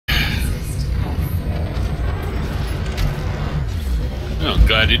Oh,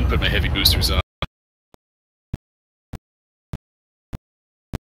 glad I didn't put my heavy boosters on.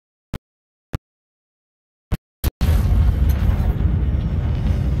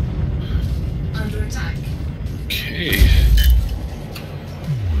 Under attack. Okay.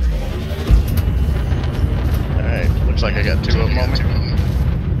 Alright, looks like I got two of them on me.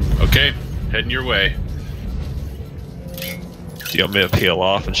 Okay, heading your way. Do you want me to peel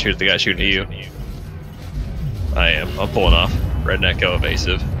off and shoot the guy shooting at you? I am. I'm pulling off. Redneck go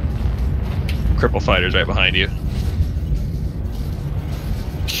evasive. Cripple fighters right behind you.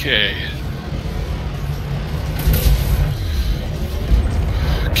 Okay.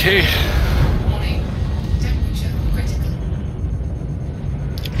 Okay. Warning. Temperature critical.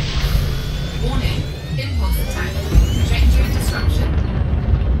 Warning. Impulse attack. Trajectory disruption.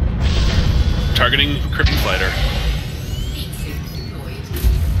 Targeting cripple fighter. Heat suit deployed.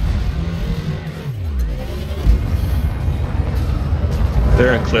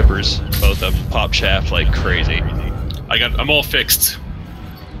 They're in clippers, both of them. Pop shaft like crazy. I'm all fixed.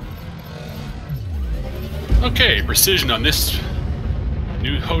 Okay, precision on this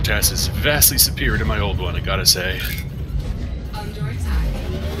new HOTAS is vastly superior to my old one, I gotta say. Under attack.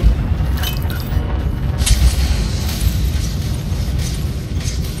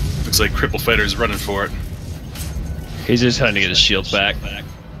 Looks like cripple fighter's running for it. He's just trying to get his shields back.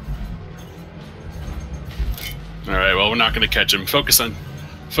 Alright, well, we're not gonna catch him. Focus on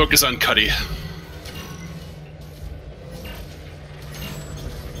Cuddy.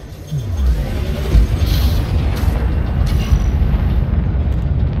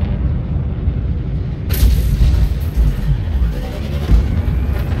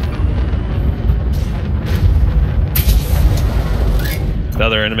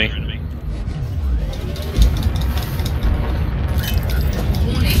 Another enemy.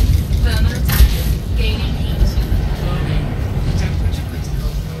 Warning. Thermal attack. Gaining heat. Warning. Temperature critical.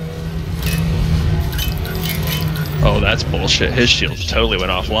 Oh, that's bullshit. His shields totally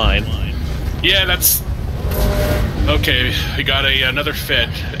went offline. Yeah, that's... Okay, we got another Fed,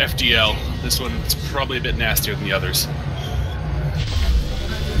 FDL. This one's probably a bit nastier than the others.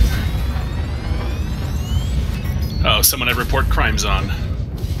 Oh, someone had report crimes on.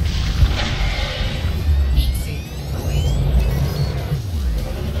 Heat suit deployed.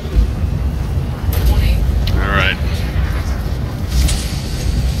 Warning. Alright.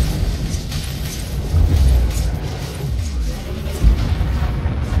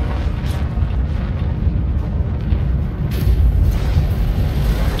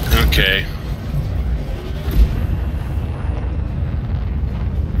 Okay.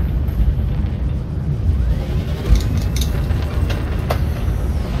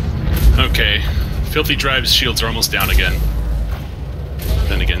 Okay. Filthy Drive's shields are almost down again.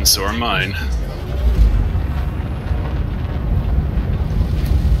 Then again, so are mine.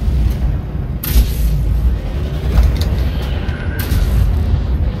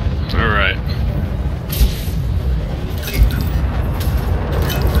 Alright.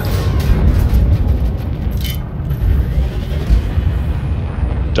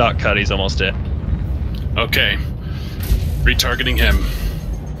 Doc Cuddy's almost dead. Okay. Retargeting him.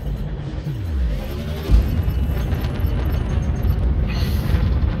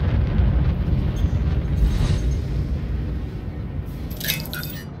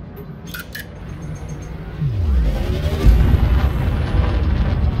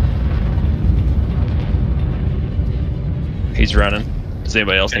 He's running. Does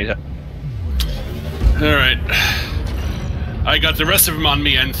anybody else need help? Alright. I got the rest of them on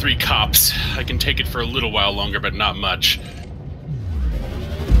me and 3 cops. I can take it for a little while longer, but not much.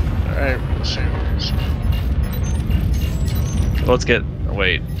 Alright, we'll see. Let's get...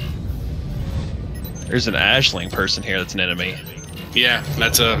 Wait. There's an Ashling person here that's an enemy. Yeah,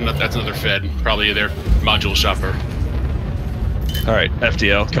 that's another Fed. Probably their module shopper. Alright,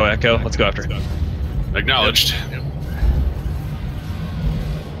 FDL, co-echo, let's go after him. Acknowledged. Yep.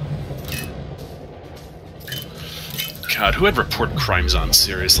 God, who had report crimes on?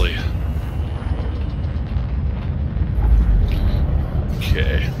 Seriously.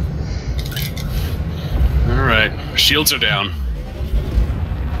 Okay. Alright. Shields are down.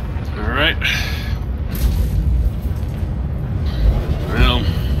 Alright. Well,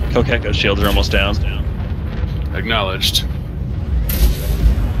 Co-echo shields are almost down. acknowledged.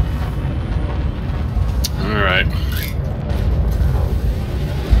 Alright.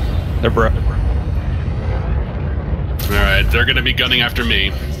 They're broke. Alright, they're gonna be gunning after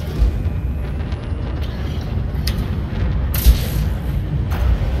me.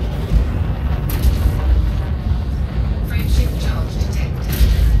 Frameshift charge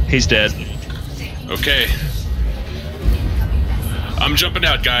detected. He's dead. Okay. I'm jumping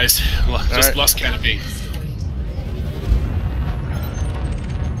out, guys. Just right. lost canopy.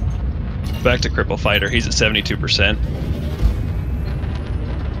 Back to Cripple Fighter. He's at 72%.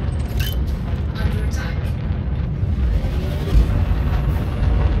 Under attack.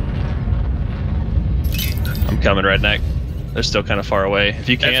 I'm coming, Redneck. They're still kind of far away. If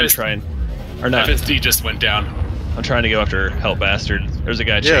you can, FS try and... Or not. FSD just went down. I'm trying to go after Help Bastard. There's a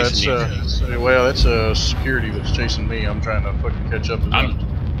guy Yeah, chasing you. well, that's security that's chasing me. I'm trying to fucking catch up to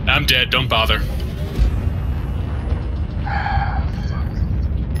them. I'm dead. Don't bother.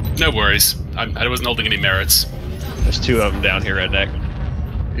 No worries. I wasn't holding any merits. There's two of them down here, Redneck.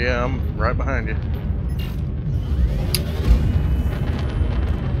 Yeah, I'm right behind you.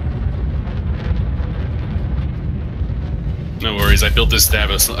 No worries. I built this to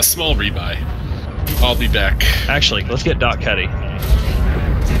have a small rebuy. I'll be back. Actually, let's get Doc Cuddy.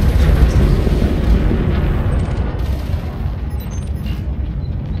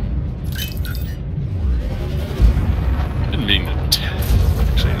 Didn't mean to.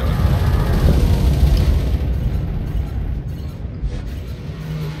 Actually, no.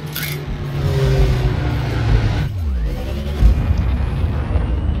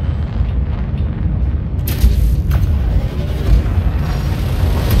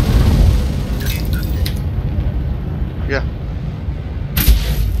 Yeah.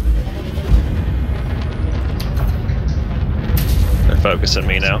 They're focusing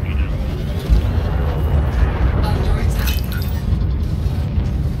me now. Under attack.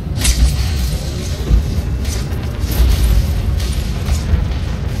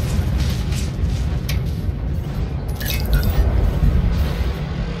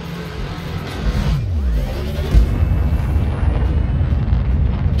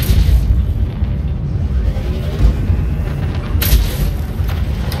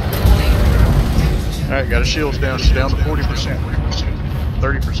 Alright, got a shields down. She's down to 40%.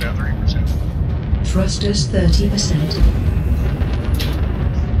 30%. Thrusters 30%.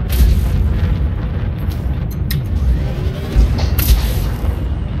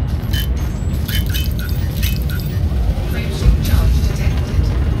 Frameshift charge detected.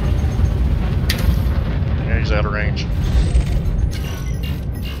 Yeah, he's out of range.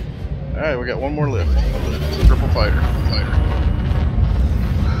 Alright, we got one more lift. Triple fighter.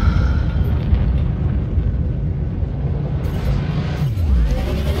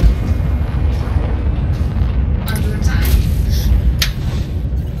 Under attack.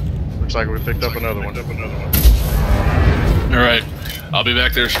 Looks like we picked up another one. All right. I'll be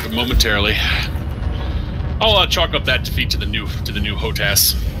back there momentarily. I'll chalk up that defeat to the new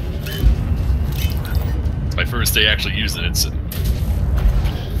HOTAS. It's my first day actually using it.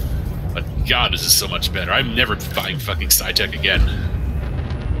 But God, this is so much better. I'm never buying fucking SciTech again.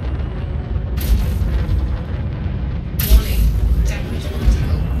 Warning. Temperature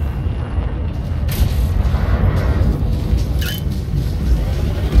critical.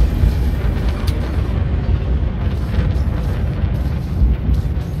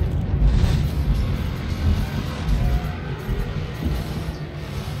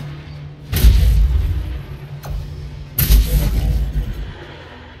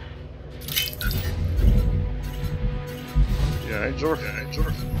 Yeah, hey, Jordan.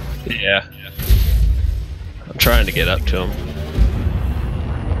 Yeah. I'm trying to get up to him.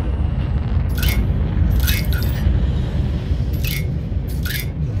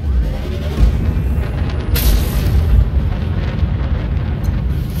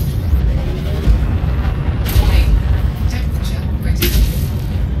 Warning. Temperature critical.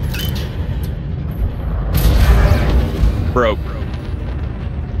 Broke.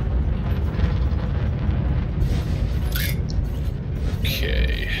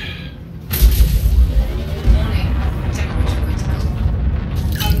 Okay. Warning. Temperature critical.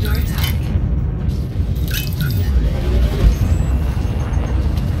 Under attack.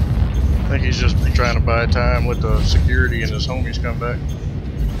 I think he's just trying to buy time with the security and his homies come back.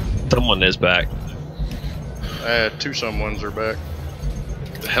 Someone is back. Two someones are back.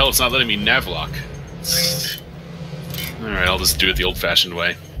 The hell, it's not letting me navlock. Alright, I'll just do it the old-fashioned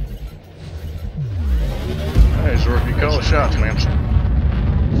way. Hey, Zork, you call the shots, man.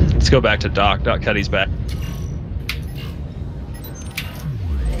 Let's go back to Doc. Doc Cuddy's back.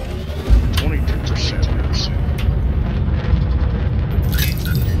 22%.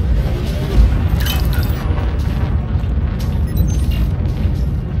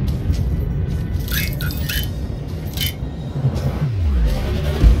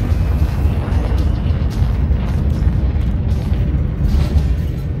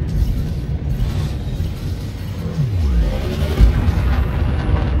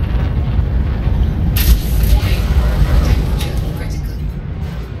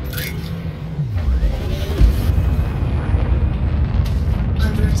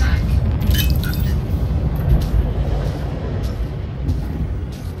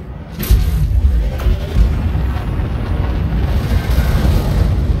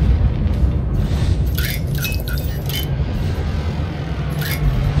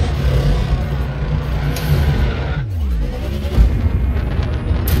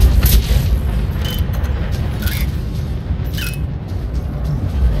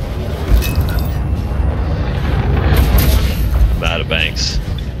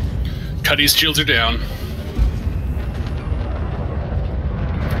 Cuddy's shields are down.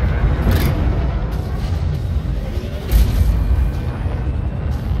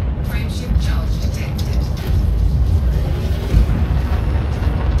 Frameshift charge detected.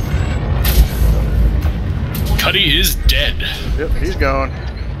 Cuddy is dead. Yep, he's gone.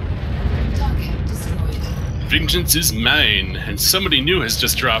 Target destroyed. Vengeance is mine, and somebody new has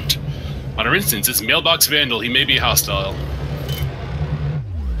just dropped. On our instance, it's Mailbox Vandal. He may be hostile.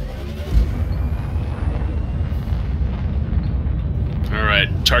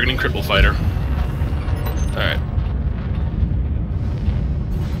 Alright, targeting Cripple Fighter. Alright.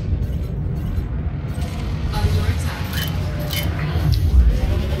 Under attack.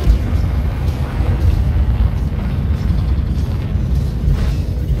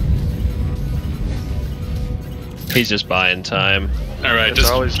 He's just buying time. Alright, That's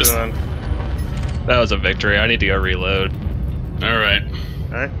all he's just doing. That was a victory. I need to go reload. Alright.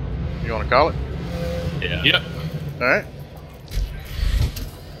 Alright. You want to call it? Yeah. Yep. Alright.